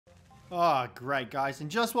Oh, great, guys.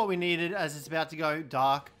 And just what we needed as it's about to go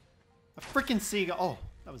dark. A freaking seagull. Oh,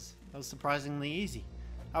 that was surprisingly easy.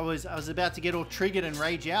 I was about to get all triggered and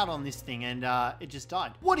rage out on this thing, and it just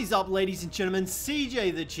died. What is up, ladies and gentlemen?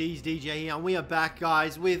 Cjthecheesedj here, and we are back,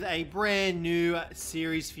 guys, with a brand new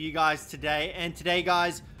series for you guys today. And today,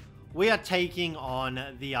 guys, we are taking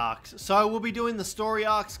on the Arks. So we'll be doing the story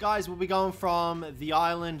arcs, guys. We'll be going from the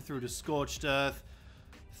island through to Scorched Earth,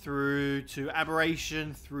 through to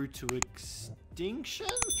Aberration, through to Extinction,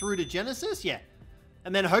 through to Genesis, yeah.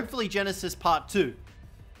 And then hopefully Genesis Part 2.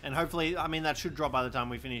 And hopefully, I mean, that should drop by the time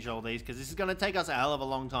we finish all these, because this is going to take us a hell of a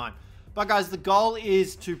long time. But guys, the goal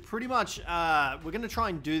is to pretty much, we're going to try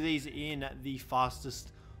and do these in the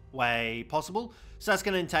fastest way possible. So that's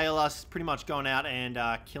going to entail us pretty much going out and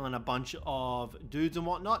killing a bunch of dudes and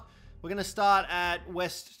whatnot. We're going to start at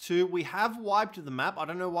West 2. We have wiped the map. I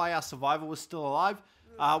don't know why our survivor was still alive.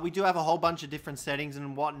 We do have a whole bunch of different settings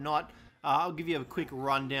and whatnot. I'll give you a quick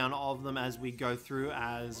rundown of them as we go through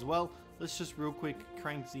as well. Let's just real quick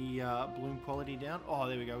crank the bloom quality down. Oh,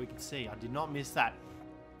 there we go. We can see. I did not miss that.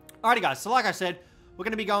 Alrighty, guys. So like I said, we're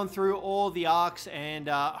going to be going through all the arcs, and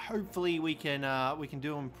hopefully we can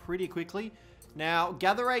do them pretty quickly. Now,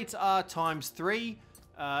 gather rates are ×3.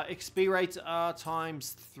 XP rates are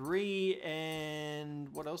 ×3. And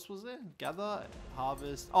what else was there? Gather,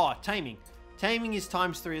 harvest. Oh, taming. Taming is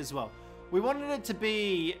 ×3 as well. We wanted it to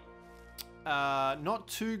be not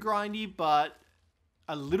too grindy, but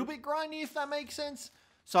a little bit grindy, if that makes sense.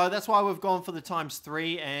 So that's why we've gone for the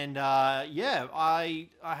 ×3. And yeah, I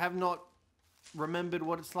have not remembered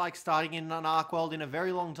what it's like starting in an Ark world in a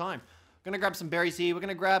very long time. I'm going to grab some berries here. We're going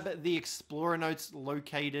to grab the explorer notes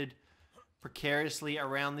located precariously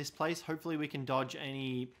around this place. Hopefully we can dodge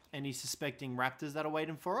any suspecting raptors that are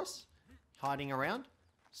waiting for us, hiding around.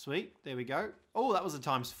 Sweet, there we go. Oh, that was a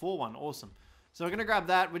 ×4 one. Awesome. So we're going to grab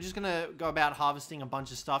that. We're just going to go about harvesting a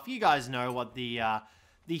bunch of stuff. You guys know what the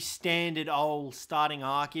standard old starting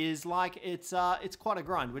Ark is like. It's quite a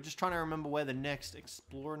grind. We're just trying to remember where the next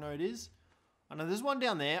explorer node is. I know there's one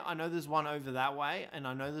down there. I know there's one over that way. And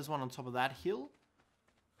I know there's one on top of that hill.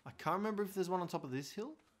 I can't remember if there's one on top of this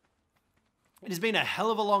hill. It has been a hell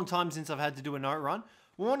of a long time since I've had to do a note run.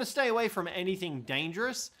 We want to stay away from anything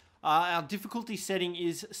dangerous. Our difficulty setting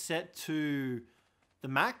is set to the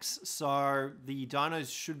max, so the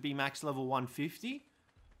dinos should be max level 150.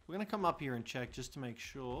 We're going to come up here and check just to make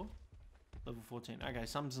sure. Level 14. Okay,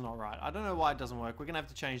 something's not right. I don't know why it doesn't work. We're going to have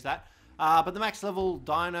to change that. But the max level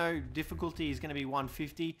dino difficulty is going to be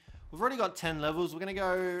 150. We've already got 10 levels. We're going to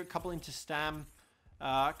go a couple into stam,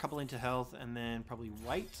 a couple into health, and then probably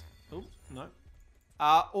weight. Oh, no.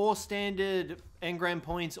 Or standard engram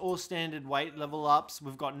points, or standard weight level ups.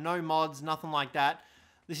 We've got no mods, nothing like that.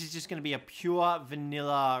 This is just going to be a pure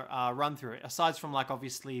vanilla run through it. Aside from, like,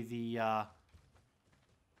 obviously the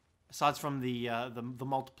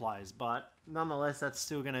multipliers, but nonetheless, that's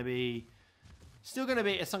still going to be. It's not going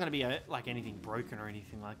to be like anything broken or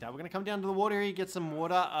anything like that. We're going to come down to the water here, get some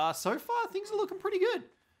water. So far, things are looking pretty good.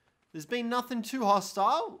 There's been nothing too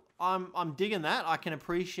hostile. I'm digging that. I can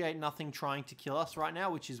appreciate nothing trying to kill us right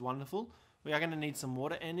now, which is wonderful. We are going to need some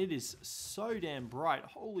water, and it is so damn bright.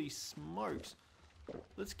 Holy smokes.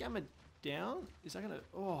 Let's gamma down. Is that going to...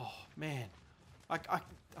 Oh, man. I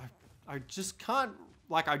just can't...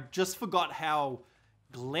 Like, I just forgot how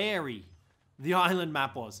glary the island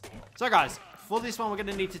map was. So, guys, for this one, we're going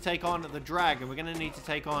to need to take on the dragon. We're going to need to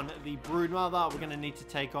take on the broodmother. We're going to need to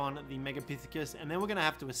take on the megapithecus, and then we're going to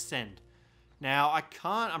have to ascend. Now,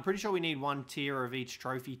 I'm pretty sure we need 1 tier of each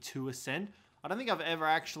trophy to ascend. I don't think I've ever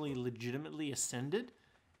actually legitimately ascended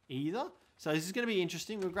either. So this is going to be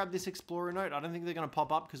interesting. We'll grab this explorer note. I don't think they're going to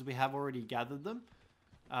pop up because we have already gathered them.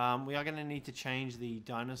 We are going to need to change the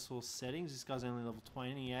dinosaur settings. This guy's only level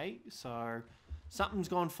 28, so something's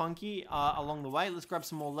gone funky along the way. Let's grab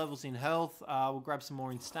some more levels in health. We'll grab some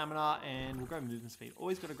more in stamina, and we'll grab movement speed.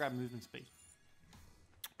 Always got to grab movement speed.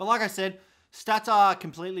 But like I said, stats are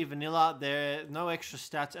completely vanilla. There are no extra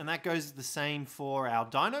stats, and that goes the same for our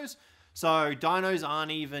dinos. So dinos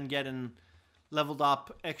aren't even getting leveled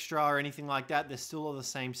up extra or anything like that. They're still all the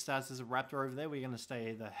same stats as a raptor over there. We're going to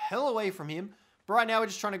stay the hell away from him. But right now we're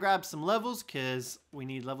just trying to grab some levels because we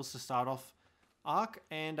need levels to start off Ark.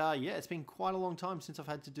 And yeah, it's been quite a long time since I've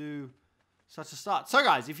had to do such a start. So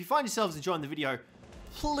guys, if you find yourselves enjoying the video,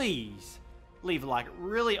 please leave a like. It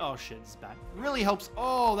really, oh shit, this is bad. It really helps.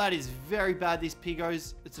 Oh, that is very bad. These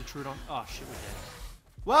pigos, it's a Trudon. Oh shit, we're dead.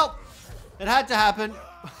 Well, it had to happen.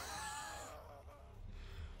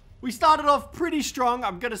 We started off pretty strong,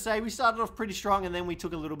 I'm going to say. We started off pretty strong, and then we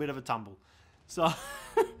took a little bit of a tumble. So,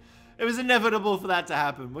 It was inevitable for that to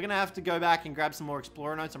happen. We're going to have to go back and grab some more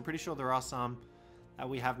Explorer notes. I'm pretty sure there are some that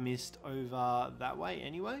we have missed over that way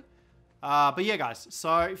anyway. But yeah, guys.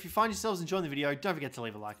 So if you find yourselves enjoying the video, don't forget to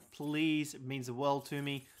leave a like. Please. It means the world to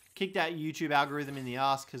me. Kick that YouTube algorithm in the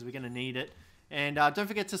ass because we're going to need it. And don't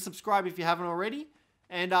forget to subscribe if you haven't already.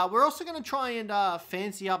 And we're also going to try and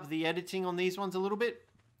fancy up the editing on these ones a little bit.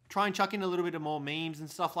 Try and chuck in a little bit of more memes and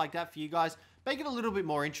stuff like that for you guys. Make it a little bit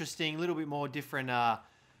more interesting, a little bit more different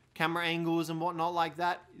camera angles and whatnot like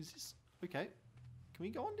that. Is this okay? Can we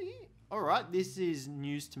go on to here? All right, this is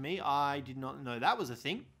news to me. I did not know that was a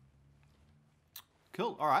thing.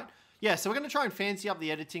 Cool. All right. Yeah, so we're going to try and fancy up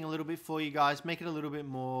the editing a little bit for you guys. Make it a little bit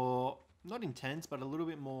more, not intense, but a little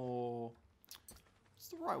bit more, what's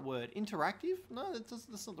the right word? Interactive? No,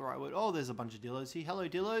 that's not the right word. Oh, there's a bunch of dillos here. Hello,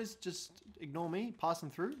 dillos. Just ignore me. Passing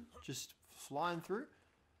through. Just flying through.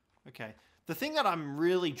 Okay. The thing that I'm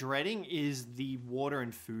really dreading is the water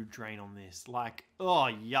and food drain on this. Like, oh,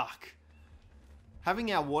 yuck.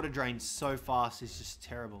 Having our water drain so fast is just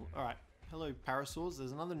terrible. All right. Hello, parasaurs.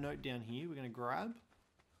 There's another note down here we're going to grab.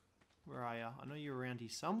 Where are you? I know you're around here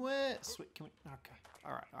somewhere. Sweet. Can we? Okay.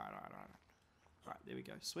 All right. All right, there we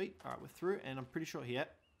go. Sweet. All right, we're through, and I'm pretty sure here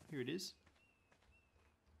it is.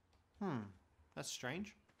 That's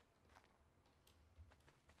strange.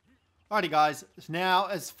 Alrighty, guys. Now,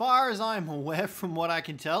 as far as I'm aware from what I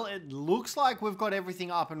can tell, it looks like we've got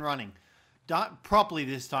everything up and running. Properly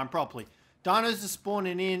this time, properly. Dinos are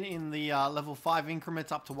spawning in the level 5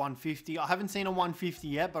 increments up to 150. I haven't seen a 150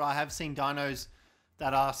 yet, but I have seen dinos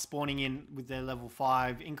that are spawning in with their level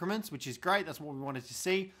 5 increments, which is great. That's what we wanted to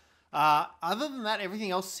see. Other than that,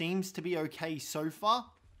 everything else seems to be okay so far.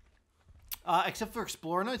 Except for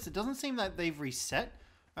Explorer notes. It doesn't seem that they've reset.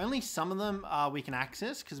 Only some of them we can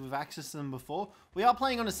access because we've accessed them before. We are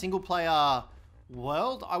playing on a single player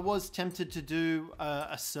world. I was tempted to do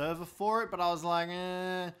a server for it, but I was like,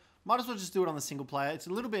 might as well just do it on the single player. It's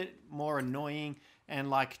a little bit more annoying and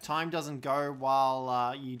like time doesn't go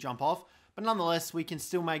while you jump off. But nonetheless, we can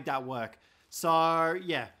still make that work. So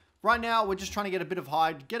yeah, right now we're just trying to get a bit of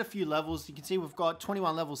hide, get a few levels. You can see we've got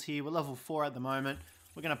 21 levels here. We're level 4 at the moment.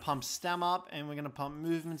 We're going to pump stam up and we're going to pump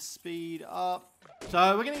movement speed up.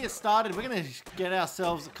 So we're going to get started. We're going to get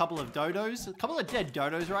ourselves a couple of dodos, a couple of dead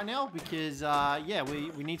dodos right now because, yeah,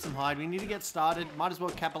 we need some hide. We need to get started. Might as well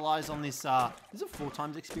capitalize on this. Is it 4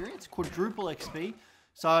 times experience? Quadruple XP.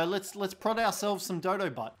 So let's prod ourselves some dodo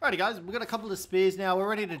butt. Alrighty, guys, we've got a couple of spears now. We're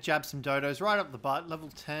ready to jab some dodos right up the butt. Level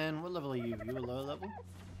 10. What level are you? You a low level?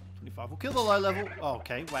 25. We'll kill the low level. Oh,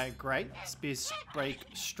 okay, wait, great. Spears break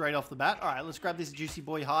straight off the bat. All right, let's grab this juicy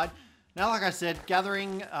boy hide. Now, like I said,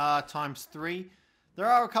 gathering times 3. There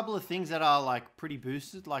are a couple of things that are like pretty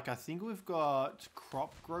boosted. Like I think we've got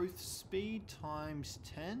crop growth speed times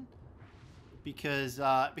 10 because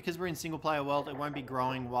we're in single player world. It won't be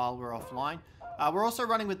growing while we're offline. We're also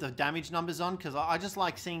running with the damage numbers on because I just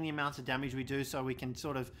like seeing the amounts of damage we do so we can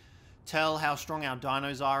sort of tell how strong our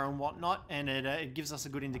dinos are and whatnot, and it gives us a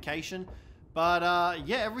good indication. But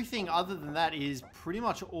yeah, everything other than that is pretty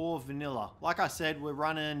much all vanilla. Like I said, we're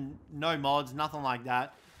running no mods, nothing like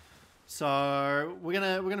that. So we're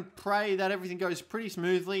gonna pray that everything goes pretty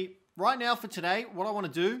smoothly. Right now for today, what I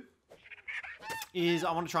want to do is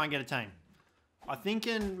I want to try and get a tame. I'm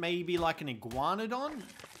thinking maybe like an iguanodon.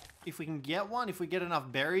 If we can get one, if we get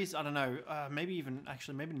enough berries, I don't know, maybe even,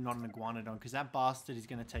 actually, maybe not an iguanodon, because that bastard is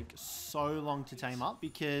going to take so long to tame up,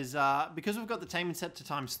 because we've got the taming set to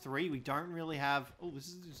times 3, we don't really have, oh, this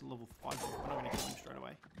is level 5, I'm not going to kill him straight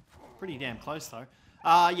away. Pretty damn close, though.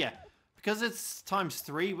 Yeah, because it's times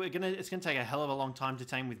 3, it's going to take a hell of a long time to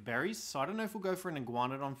tame with berries, so I don't know if we'll go for an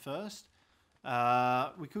iguanodon first.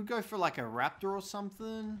 We could go for, like, a raptor or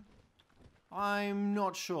something. I'm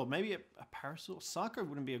not sure. Maybe a parasaur. Sarco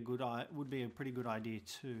would be a pretty good idea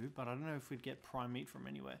too, but I don't know if we'd get prime meat from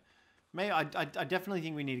anywhere. I definitely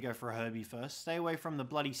think we need to go for a Herbie first. Stay away from the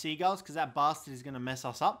bloody seagulls because that bastard is going to mess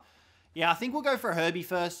us up. Yeah, I think we'll go for a Herbie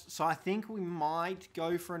first. So I think we might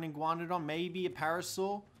go for an iguanodon, maybe a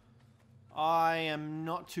parasaur. I am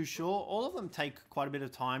not too sure. All of them take quite a bit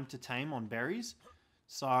of time to tame on berries.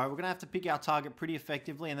 So we're going to have to pick our target pretty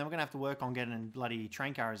effectively, and then we're going to have to work on getting bloody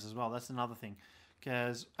train carriers as well. That's another thing.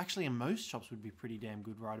 Because actually in most shops would be pretty damn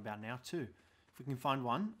good right about now too. If we can find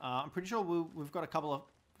one. I'm pretty sure we've got a couple of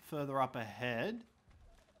further up ahead.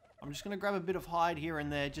 I'm just going to grab a bit of hide here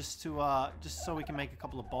and there just so we can make a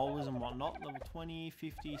couple of bowlers and whatnot. Level 20,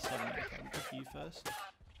 50, 70. Okay, we'll go for you first.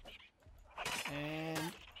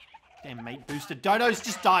 And damn, mate, boosted dodos,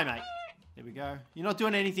 just die, mate. There we go. You're not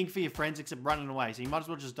doing anything for your friends except running away, so you might as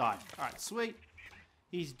well just die. Alright, sweet.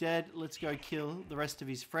 He's dead. Let's go kill the rest of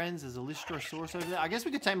his friends. There's a Lystrosaurus over there. I guess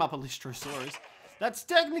we could tame up a Lystrosaurus. That's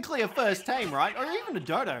technically a first tame, right? Or even a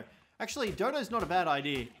dodo. Actually, dodo's not a bad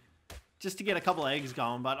idea. Just to get a couple of eggs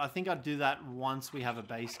going, but I think I'd do that once we have a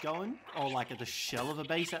base going. Or like at the shell of a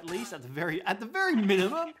base at least, at the very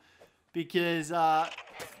minimum. Because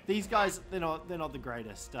these guys, they're not the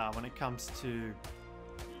greatest when it comes to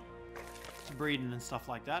breeding and stuff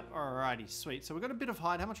like that. Alrighty, sweet. So we've got a bit of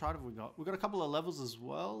hide. How much hide have we got? We've got a couple of levels as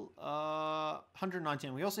well.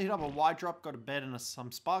 119. We also hit up a wide drop, got a bed and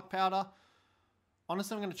some spark powder.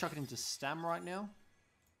 Honestly, I'm going to chuck it into stam right now.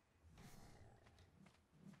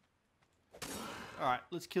 Alright,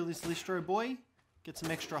 let's kill this Lystro boy. Get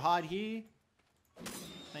some extra hide here.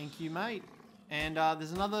 Thank you, mate. And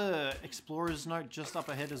there's another explorer's note just up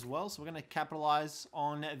ahead as well. So we're going to capitalize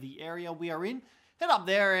on the area we are in. Head up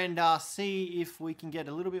there and see if we can get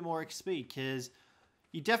a little bit more XP, because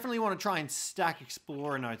you definitely want to try and stack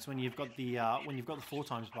explorer notes when you've got the 4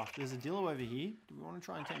 times buff. There's a Dillo over here. Do we want to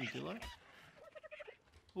try and take a Dillo?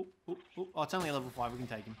 Oh, it's only a level 5. We can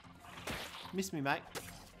take him. Miss me, mate.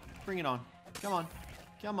 Bring it on. Come on.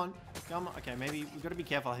 Come on. Come on. Okay, maybe we've got to be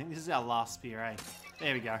careful. I think this is our last spear, eh?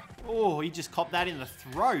 There we go. Oh, he just copped that in the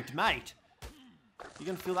throat, mate. You're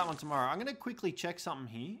going to feel that one tomorrow. I'm going to quickly check something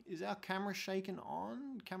here. Is our camera shaking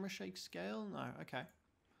on? Camera shake scale? No. Okay.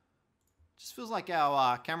 Just feels like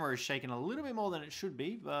our camera is shaking a little bit more than it should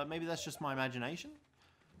be, but maybe that's just my imagination.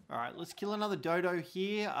 Alright, let's kill another dodo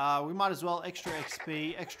here. We might as well. Extra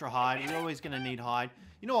XP, extra hide. We're always going to need hide.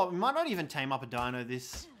 You know what? We might not even tame up a dino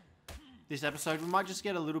this episode. We might just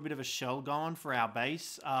get a little bit of a shell going for our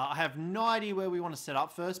base. I have no idea where we want to set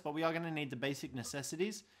up first, but we are going to need the basic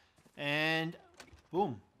necessities. And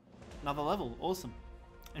boom, another level. Awesome.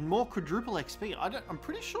 And more quadruple XP. I'm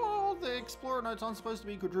pretty sure the explorer notes aren't supposed to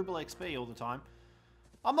be quadruple XP all the time.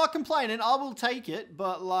 I'm not complaining. I will take it,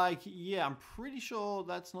 but like, yeah, I'm pretty sure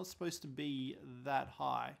that's not supposed to be that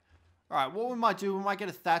high. All right, what we might do, we might get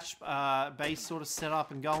a thatch base sort of set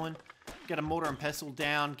up and going. Get a mortar and pestle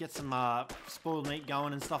down, get some spoiled meat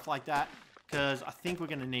going and stuff like that, because I think we're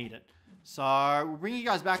going to need it. So we'll bring you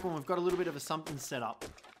guys back when we've got a little bit of a something set up.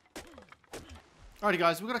 Alrighty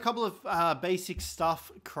guys, we've got a couple of basic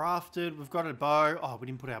stuff crafted. We've got a bow. Oh, we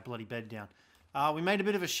didn't put our bloody bed down. We made a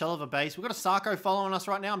bit of a shell of a base. We've got a Sarko following us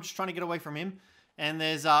right now. I'm just trying to get away from him. And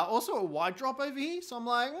there's also a wide drop over here. So I'm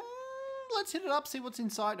like, let's hit it up, see what's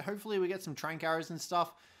inside. Hopefully we get some trank arrows and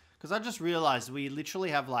stuff. Because I just realized we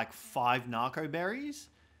literally have like 5 narco berries.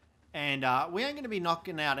 And we ain't going to be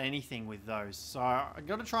knocking out anything with those. So I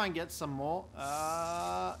got to try and get some more.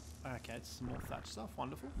 Okay, it's some more thatch stuff.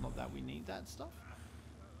 Wonderful. Not that we need that stuff.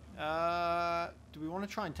 Do we want to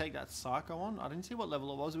try and take that Psycho on? I didn't see what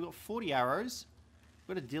level it was. We've got 40 arrows.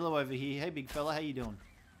 We've got a Dillo over here. Hey, big fella. How you doing?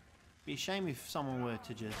 Be a shame if someone were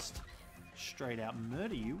to just straight out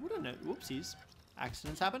murder you, wouldn't it? Whoopsies.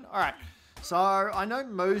 Accidents happen. All right. So I know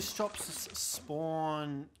Moe's chops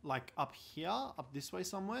spawn like up here, up this way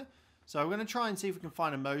somewhere. So we're going to try and see if we can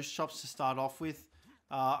find a Moe's chops to start off with.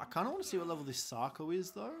 I kind of want to see what level this Sarko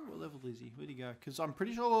is though. What level is he? Where'd he go? Because I'm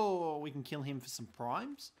pretty sure we can kill him for some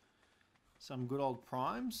primes. Some good old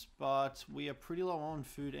primes. But we are pretty low on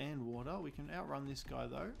food and water. We can outrun this guy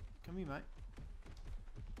though. Come here, mate.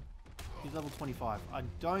 He's level 25. I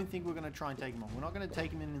don't think we're going to try and take him on. We're not going to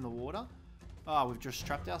take him in the water. Oh, we've just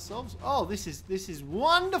trapped ourselves. Oh, this is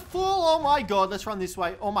wonderful. Oh my god. Let's run this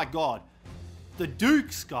way. Oh my god. The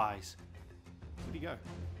Dukes, guys. Where'd he go?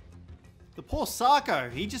 The poor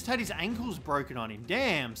Sarko. He just had his ankles broken on him.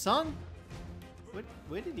 Damn, son.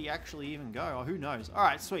 Where did he actually even go? Oh, who knows? All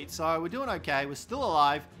right, sweet. So we're doing okay. We're still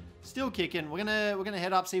alive. Still kicking. We're gonna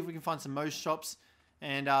head up, see if we can find some Moe's shops,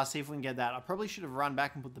 and see if we can get that. I probably should have run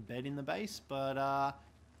back and put the bed in the base, but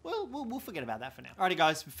well, we'll forget about that for now. Alrighty,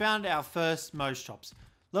 guys. We found our first Moe's chops.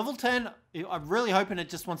 Level 10. I'm really hoping it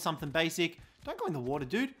just wants something basic. Don't go in the water,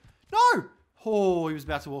 dude. No! Oh, he was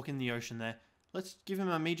about to walk in the ocean there. Let's give him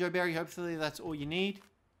a Mijo berry. Hopefully that's all you need.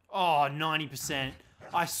 Oh, 90%.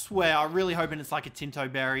 I swear, I'm really hoping it's like a Tinto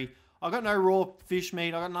berry. I got no raw fish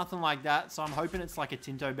meat. I got nothing like that. So I'm hoping it's like a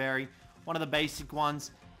Tinto berry. One of the basic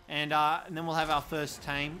ones. And then we'll have our first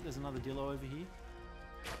tame. There's another Dillo over here.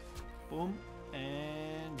 Boom.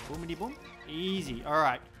 And boomity boom. Easy. All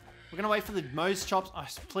right. We're going to wait for the Moe's chops. Oh,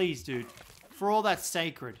 please, dude. For all that's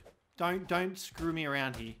sacred. Don't screw me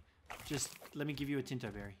around here. Just let me give you a Tinto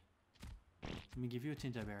berry. Let me give you a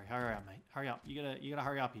Tinto berry. Hurry up, mate. Hurry up. You gotta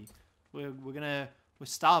hurry up here. We're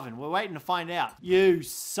starving. We're waiting to find out. You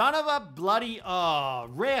son of a bloody... Oh,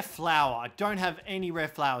 rare flower. I don't have any rare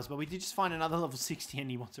flowers, but we did just find another level 60 and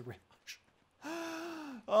he wants a rare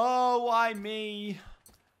mushroom. Oh, why me?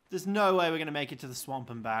 There's no way we're going to make it to the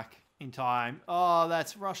swamp and back in time. Oh,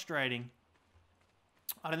 that's frustrating.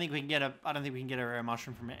 I don't think we can get a rare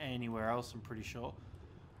mushroom from anywhere else, I'm pretty sure.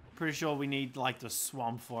 Pretty sure we need, like, the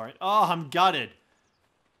swamp for it. Oh, I'm gutted.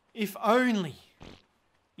 If only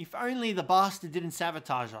the bastard didn't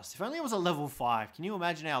sabotage us. If only it was a level 5. Can you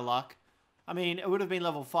imagine our luck? I mean, it would have been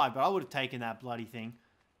level 5, but I would have taken that bloody thing.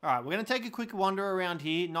 Alright, we're going to take a quick wander around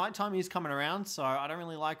here. Nighttime is coming around, so I don't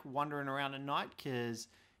really like wandering around at night because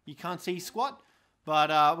you can't see squat. But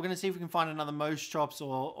we're going to see if we can find another Moe's chops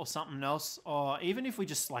or something else. Or even if we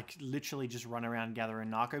just, like, literally just run around gathering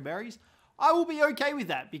narco berries. I will be okay with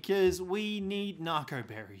that because we need narco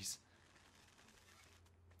berries.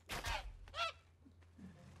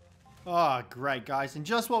 Oh, great, guys. And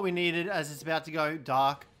just what we needed as it's about to go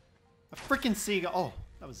dark. A freaking seagull. Oh,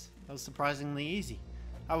 that was surprisingly easy.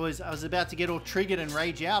 I was about to get all triggered and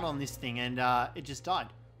rage out on this thing, and it just died.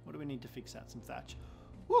 What do we need to fix that? Some thatch.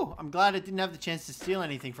 Woo, I'm glad it didn't have the chance to steal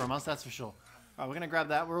anything from us, that's for sure. Alright, we're going to grab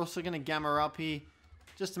that. We're also going to gamma up here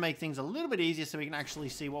just to make things a little bit easier so we can actually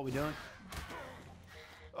see what we're doing.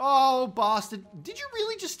 Oh, bastard. Did you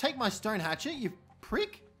really just take my stone hatchet, you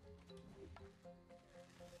prick?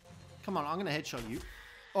 Come on, I'm going to headshot you.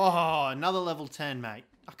 Oh, another level 10, mate.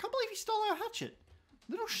 I can't believe he stole our hatchet.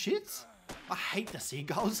 Little shits. I hate the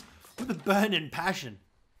seagulls with a burning passion.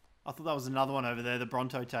 I thought that was another one over there, the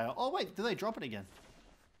Bronto tail. Oh, wait, did they drop it again?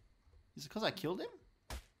 Is it because I killed him?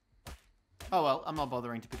 Oh, well, I'm not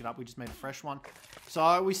bothering to pick it up. We just made a fresh one.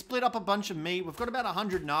 So we split up a bunch of meat. We've got about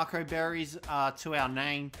 100 narco berries to our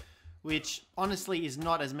name, which honestly is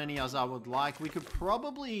not as many as I would like. We could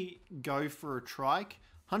probably go for a trike.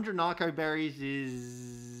 100 narco berries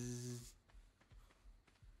is...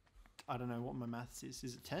 I don't know what my maths is.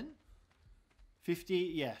 Is it 10? 50?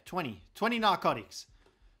 Yeah, 20. 20 narcotics.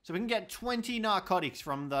 So we can get 20 narcotics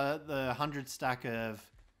from the 100 stack of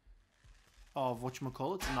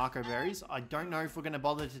whatchamacallit, the narco berries. I don't know if we're going to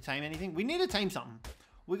bother to tame anything. We need to tame something.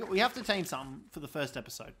 We have to tame something for the first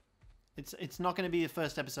episode. It's not going to be the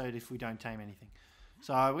first episode if we don't tame anything.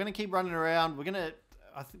 So we're going to keep running around.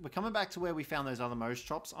 We're coming back to where we found those other Moe's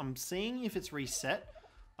chops. I'm seeing if it's reset.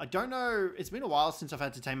 I don't know. It's been a while since I've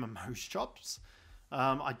had to tame a Moe's chops.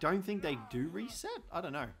 I don't think they do reset. I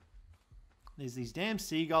don't know. There's these damn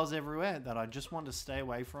seagulls everywhere that I just want to stay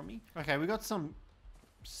away from me. Okay, we got some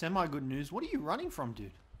semi-good news. What are you running from,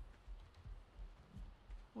 dude?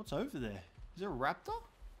 What's over there? Is there a raptor?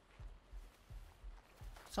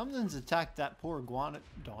 Something's attacked that poor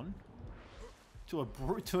iguanodon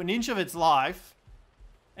to an inch of its life.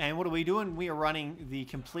 And what are we doing? We are running the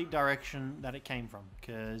complete direction that it came from.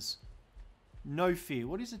 Because no fear.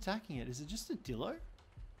 What is attacking it? Is it just a dillo?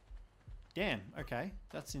 Damn, okay.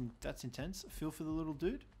 That's intense. Feel for the little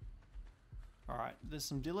dude. Alright, there's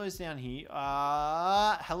some dillos down here.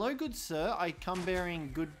 Hello, good sir. I come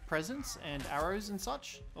bearing good presents and arrows and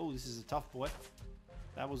such. Oh, this is a tough boy.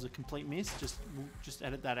 That was a complete miss. We'll just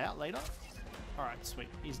edit that out later. Alright, sweet.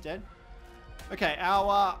 He's dead. Okay,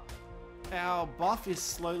 our buff is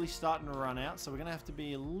slowly starting to run out, so we're gonna have to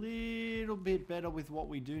be a little bit better with what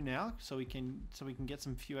we do now, so we can get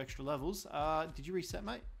some few extra levels. Did you reset,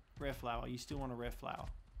 mate? Rare flower. You still want a rare flower?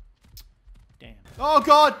 Damn. Oh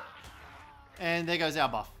god! And there goes our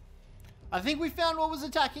buff. I think we found what was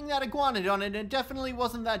attacking that iguanodon, and it definitely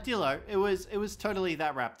wasn't that dillo. It was totally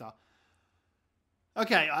that raptor.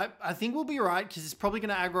 Okay, I think we'll be right, because it's probably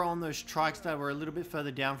going to aggro on those trikes that were a little bit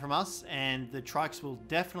further down from us, and the trikes will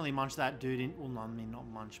definitely munch that dude in. Well, no, I mean, not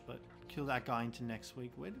munch, but kill that guy into next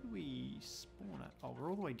week. Where did we spawn at? Oh, we're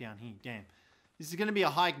all the way down here. Damn. This is going to be a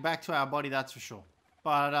hike back to our body, that's for sure.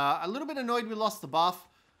 But a little bit annoyed we lost the buff,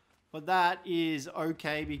 but that is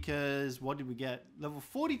okay, because what did we get? Level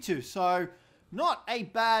 42, so... not a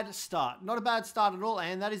bad start. Not a bad start at all.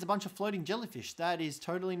 And that is a bunch of floating jellyfish. That is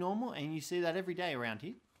totally normal. And you see that every day around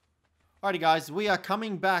here. Alrighty, guys. We are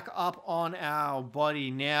coming back up on our body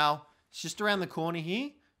now. It's just around the corner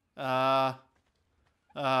here. I'm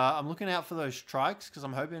looking out for those trikes because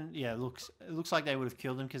I'm hoping... yeah, it looks like they would have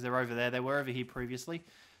killed them because they're over there. They were over here previously.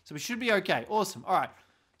 So we should be okay. Awesome. Alright.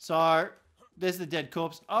 So... there's the dead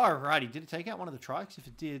corpse. Alrighty, did it take out one of the trikes? If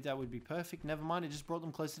it did, that would be perfect. Never mind, it just brought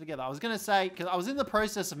them closer together. I was going to say, because I was in the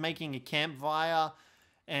process of making a campfire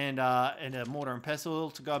and a mortar and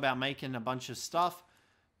pestle to go about making a bunch of stuff.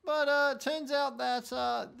 But it turns out that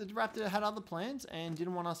the raptor had other plans and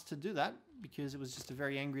didn't want us to do that because it was just a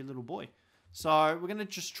very angry little boy. So we're going to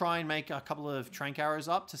just try and make a couple of trank arrows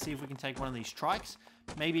up to see if we can take one of these trikes.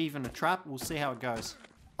 Maybe even a trap. We'll see how it goes.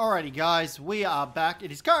 Alrighty guys, we are back.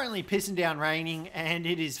 It is currently pissing down raining and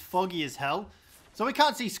it is foggy as hell. So we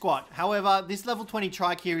can't see squat. However, this level 20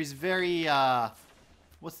 trike here is very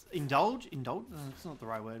What's indulge? Indulge? No, that's not the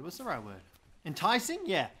right word. What's the right word? Enticing?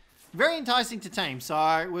 Yeah. Very enticing to tame.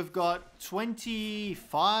 So we've got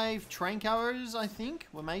 25 trank arrows, I think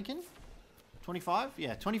we're making. 25?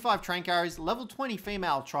 Yeah, 25 trank arrows. Level 20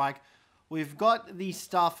 female trike. We've got the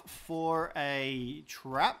stuff for a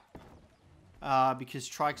trap. Because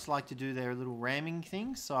trikes like to do their little ramming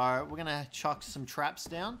thing. So we're going to chuck some traps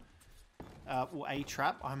down. Or a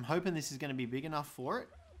trap. I'm hoping this is going to be big enough for it.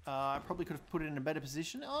 I probably could have put it in a better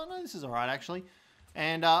position. Oh, no, this is alright, actually.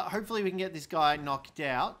 And hopefully we can get this guy knocked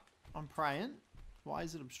out. I'm praying. Why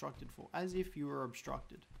is it obstructed for? As if you were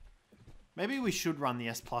obstructed. Maybe we should run the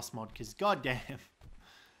S+ mod, because goddamn,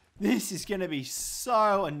 this is going to be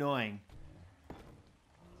so annoying.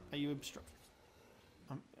 Are you obstructed?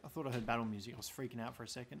 I thought I heard battle music. I was freaking out for a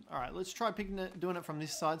second. Alright, let's try doing it from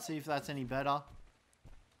this side, see if that's any better.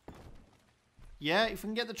 Yeah, if we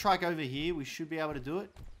can get the trike over here, we should be able to do it.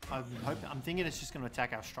 I'm thinking it's just going to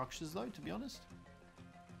attack our structures, though, to be honest.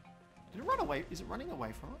 Did it run away? Is it running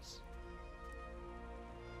away from us?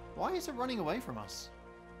 Why is it running away from us?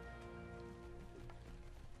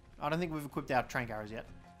 I don't think we've equipped our trank arrows yet.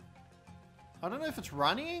 I don't know if it's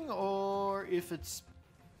running or if it's...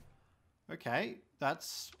 Okay,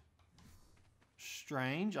 that's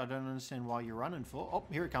strange. I don't understand why you're running for. Oh,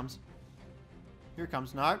 here it comes. Here it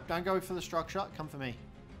comes. No, don't go for the structure. Come for me.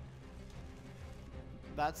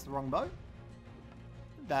 That's the wrong bow.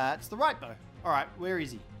 That's the right bow. Alright, where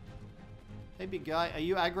is he? Hey, big guy. Are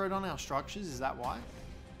you aggroed on our structures? Is that why?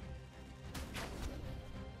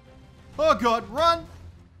 Oh, God. Run!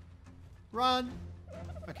 Run!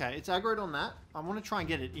 Okay, it's aggroed on that. I want to try and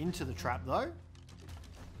get it into the trap, though.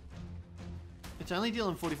 It's only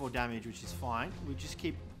dealing 44 damage, which is fine. We just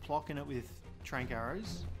keep plocking it with trank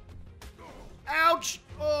arrows. Ouch!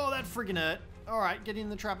 Oh, that friggin' hurt. Alright, get in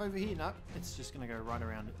the trap over here. No, it's just going to go right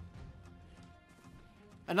around it.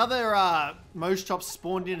 Another Moj Chop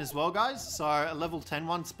spawned in as well, guys. So a level 10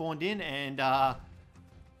 one spawned in, and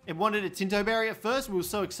it wanted a Tinto Berry at first. We were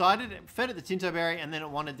so excited. It fed it the Tinto Berry, and then it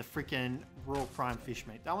wanted the freaking raw prime fish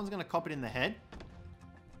meat. That one's going to cop it in the head.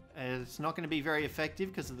 It's not going to be very effective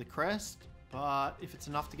because of the crest, but if it's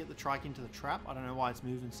enough to get the trike into the trap, I don't know why it's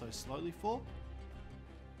moving so slowly for.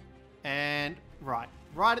 And right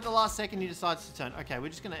at the last second, he decides to turn. Okay, we're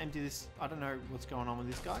just going to empty this. I don't know what's going on with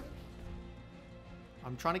this guy.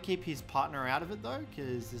 I'm trying to keep his partner out of it, though,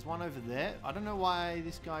 because there's one over there. I don't know why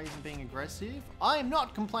this guy isn't being aggressive. I am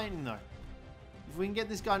not complaining, though. If we can get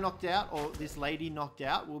this guy knocked out, or this lady knocked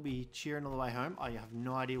out, we'll be cheering all the way home. I have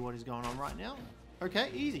no idea what is going on right now. Okay,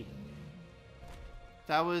 easy.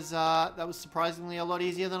 That was surprisingly a lot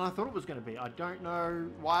easier than I thought it was going to be. I don't know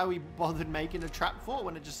why we bothered making a trap for it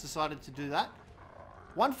when it just decided to do that.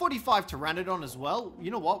 145 Pteranodon as well. You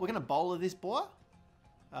know what? We're going to bowler this boy.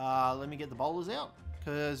 Let me get the bowlers out,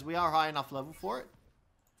 because we are high enough level for it.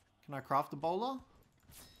 Can I craft a bowler?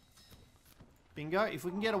 Bingo. If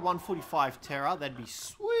we can get a 145 Terra, that'd be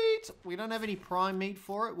sweet. We don't have any prime meat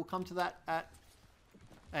for it. We'll come to that at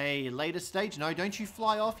a later stage. No, don't you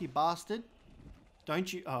fly off, you bastard.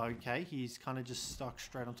 Don't you... Oh, okay. He's kind of just stuck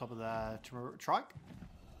straight on top of the trike.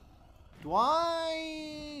 Do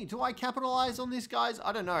I capitalize on this, guys?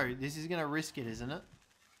 I don't know. This is going to risk it, isn't it?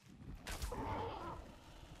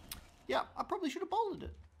 Yeah, I probably should have bolted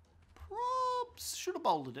it. Props. Should have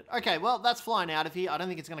bolted it. Okay, well, that's flying out of here. I don't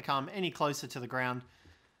think it's going to come any closer to the ground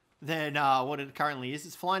than what it currently is.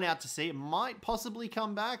 It's flying out to sea. It might possibly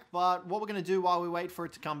come back, but what we're going to do while we wait for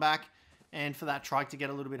it to come back and for that trike to get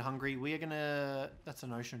a little bit hungry, we are going to... That's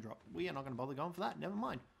an ocean drop. We are not going to bother going for that. Never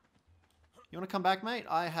mind. You want to come back, mate?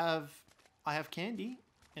 I have candy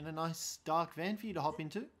and a nice dark van for you to hop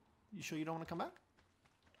into. You sure you don't want to come back?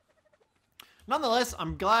 Nonetheless,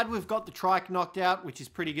 I'm glad we've got the trike knocked out, which is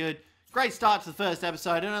pretty good. Great start to the first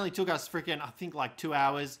episode. It only took us freaking, I think, like 2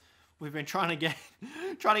 hours. We've been trying to get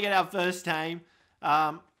our first tame.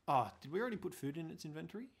 Oh, did we already put food in its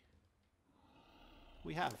inventory?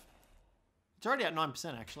 We have. It's already at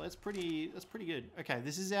 9%, actually. That's pretty good. Okay,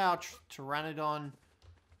 this is our Pteranodon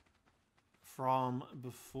from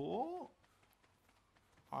before.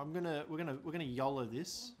 We're gonna YOLO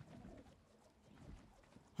this.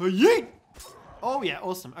 Yeet! Oh yeah,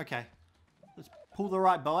 awesome. Okay, let's pull the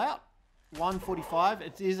right bow out. 145.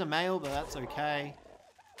 It is a male, but that's okay.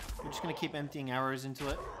 We're just gonna keep emptying arrows into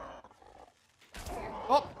it.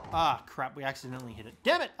 Oh, crap! We accidentally hit it.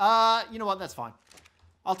 Damn it! You know what? That's fine.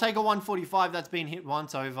 I'll take a 145 that's been hit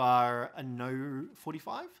once over a no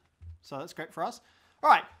 45. So that's great for us. All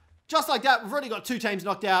right. Just like that, we've already got 2 tames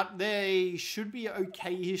knocked out. They should be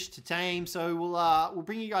okay-ish to tame. So we'll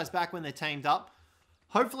bring you guys back when they're tamed up.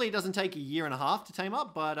 Hopefully it doesn't take a year and a half to tame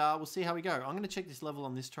up, but we'll see how we go. I'm going to check this level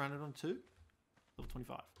on this Pteranodon too. Level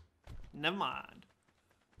 25. Never mind.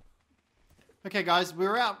 Okay, guys, we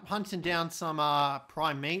were out hunting down some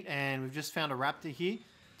prime meat, and we've just found a raptor here.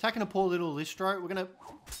 Attacking a poor little Listro. We're going to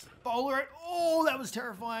bowler it. Oh, that was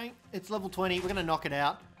terrifying. It's level 20. We're going to knock it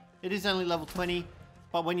out. It is only level 20,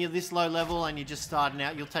 but when you're this low level and you're just starting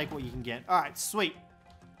out, you'll take what you can get. All right, sweet.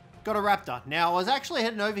 Got a raptor. Now, I was actually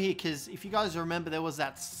heading over here because if you guys remember, there was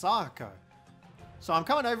that Sarco. So I'm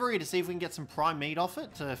coming over here to see if we can get some prime meat off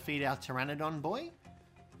it to feed our Pteranodon boy.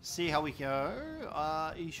 See how we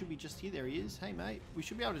go. He should be just here. There he is. Hey, mate. We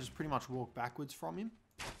should be able to just pretty much walk backwards from him.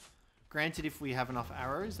 Granted, if we have enough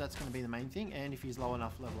arrows, that's going to be the main thing. And if he's low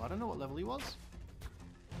enough level. I don't know what level he was.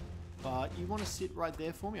 But you want to sit right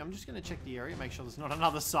there for me. I'm just going to check the area. Make sure there's not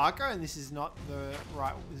another Sarco. And this is not the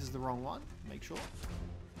right... This is the wrong one. Make sure.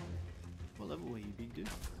 What level were you, big dude?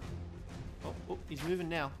 Oh, he's moving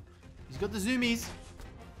now. He's got the zoomies.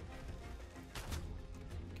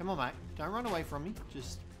 Come on, mate. Don't run away from me.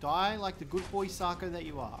 Just die like the good boy Sarco that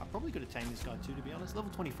you are. I probably could have tamed this guy too, to be honest. Level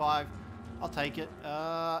 25. I'll take it.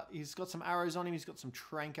 He's got some arrows on him. He's got some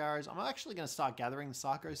trank arrows. I'm actually going to start gathering the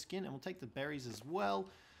Sarco skin, and we'll take the berries as well.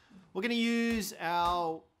 We're going to use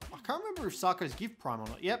our... I can't remember if Sarcos give prime or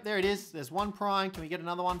not. Yep, there it is. There's one prime. Can we get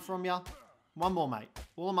another one from you? One more, mate.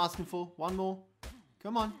 All I'm asking for. One more.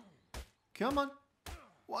 Come on. Come on.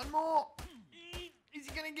 One more. Is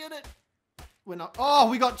he going to get it? We're not. Oh,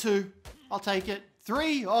 we got 2. I'll take it.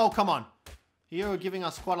 3. Oh, come on. You're giving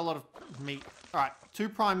us quite a lot of meat. All right. 2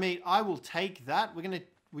 prime meat. I will take that. We're going to...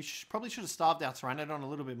 We probably should have starved our Pteranodon a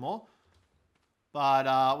little bit more.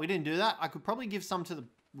 But we didn't do that. I could probably give some to the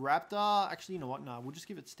raptor. Actually, you know what? No, we'll just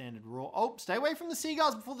give it standard raw. Oh, stay away from the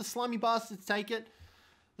seagulls before the slimy bastards take it.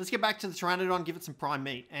 Let's get back to the Pteranodon, give it some prime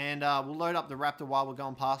meat. And we'll load up the raptor while we're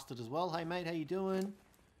going past it as well. Hey, mate, how you doing?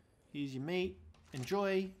 Here's your meat.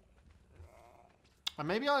 Enjoy. And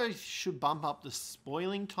maybe I should bump up the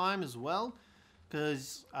spoiling time as well.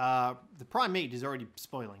 Because the prime meat is already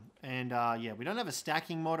spoiling. And yeah, we don't have a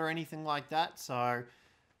stacking mod or anything like that. So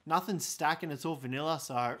nothing's stacking. It's all vanilla.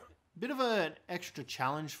 So a bit of an extra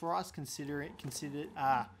challenge for us. What's the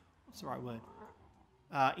right word?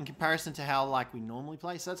 In comparison to how like we normally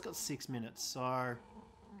play. So that's got 6 minutes. So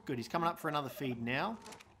good. He's coming up for another feed now.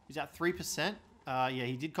 He's at 3%. Yeah,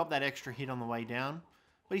 he did cop that extra hit on the way down.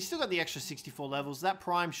 But he's still got the extra 64 levels. That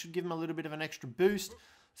prime should give him a little bit of an extra boost.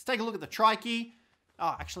 Let's take a look at the Trikey.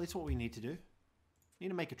 Oh, actually, it's what we need to do. We need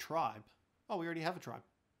to make a tribe. Oh, we already have a tribe.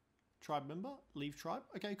 Tribe member? Leave tribe?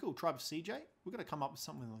 Okay, cool. Tribe of Cjthecheesedj. We're going to come up with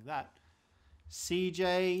something like that.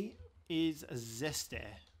 Cjthecheesedj is a zester.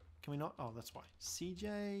 Can we not? Oh, that's why.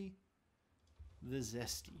 Cjthecheesedj the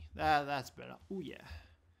zesty. That's better. Oh, yeah.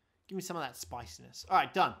 Give me some of that spiciness. All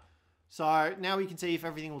right, done. So now we can see if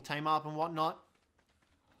everything will tame up and whatnot.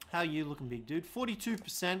 How are you looking, big dude?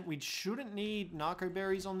 42%. We shouldn't need narco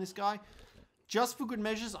berries on this guy. Just for good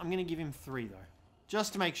measures, I'm going to give him 3, though.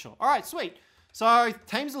 Just to make sure. All right, sweet. So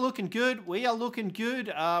tames are looking good. We are looking good.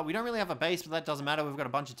 We don't really have a base, but that doesn't matter. We've got a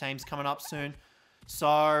bunch of tames coming up soon.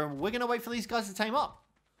 So we're going to wait for these guys to tame up.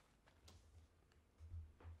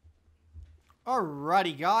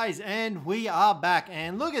 Alrighty, guys. And we are back.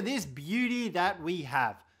 And look at this beauty that we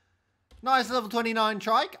have. Nice level 29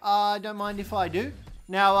 trike. Don't mind if I do.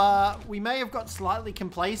 Now, we may have got slightly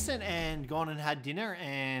complacent and gone and had dinner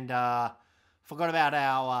and forgot about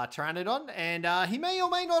our Pteranodon. And he may or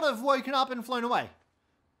may not have woken up and flown away.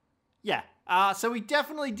 Yeah. So we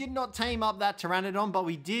definitely did not tame up that Pteranodon, but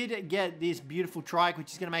we did get this beautiful trike,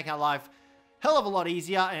 which is going to make our life hell of a lot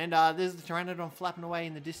easier. And there's the Pteranodon flapping away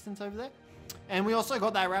in the distance over there. And we also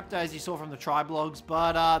got that raptor, as you saw from the tribe logs.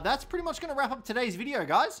 But that's pretty much going to wrap up today's video,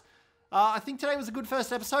 guys. I think today was a good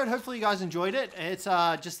first episode. Hopefully you guys enjoyed it. It's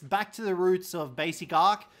just back to the roots of basic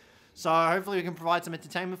ARK. So hopefully we can provide some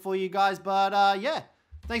entertainment for you guys. But yeah,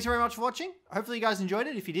 thanks very much for watching. Hopefully you guys enjoyed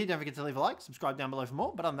it. If you did, don't forget to leave a like. Subscribe down below for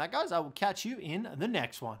more. But other than that, guys, I will catch you in the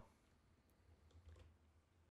next one.